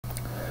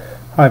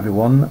Hi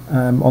everyone,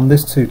 on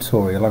this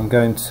tutorial I'm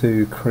going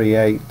to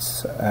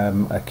create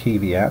a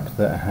Kivy app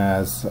that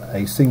has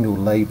a single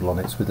label on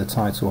it with the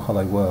title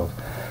Hello World.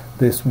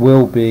 This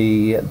will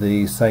be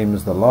the same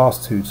as the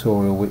last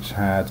tutorial, which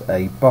had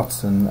a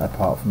button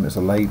apart from as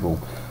a label.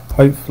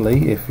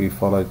 Hopefully if you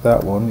followed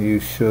that one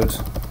you should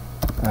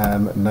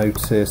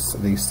notice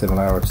these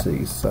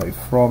similarities. So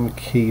from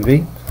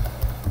Kivy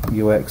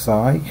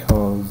UXI,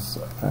 because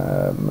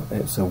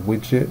it's a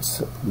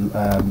widget,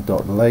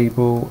 dot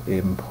label,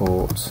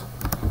 import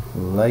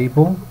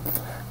label,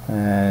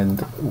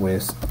 and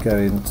we're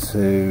going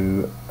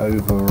to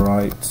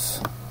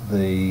overwrite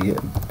the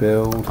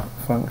build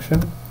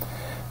function.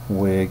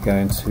 We're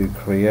going to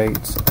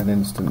create an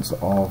instance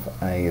of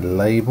a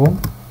label.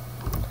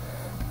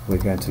 We're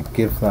going to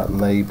give that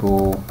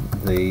label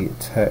the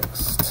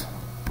text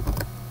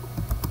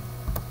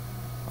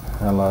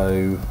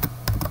hello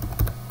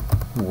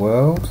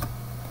world.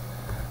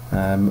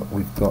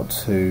 We've got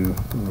to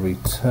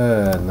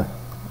return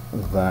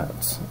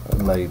that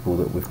label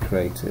that we've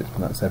created,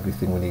 and that's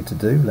everything we need to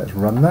do. Let's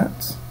run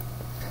that.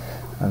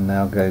 I'm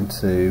now going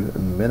to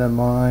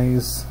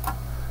minimize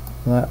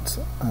that,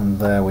 and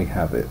there we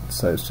have it.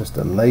 So it's just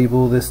a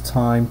label this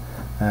time,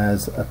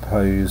 as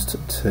opposed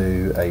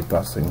to a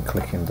button.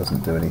 Clicking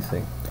doesn't do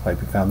anything. I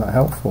hope you found that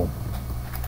helpful.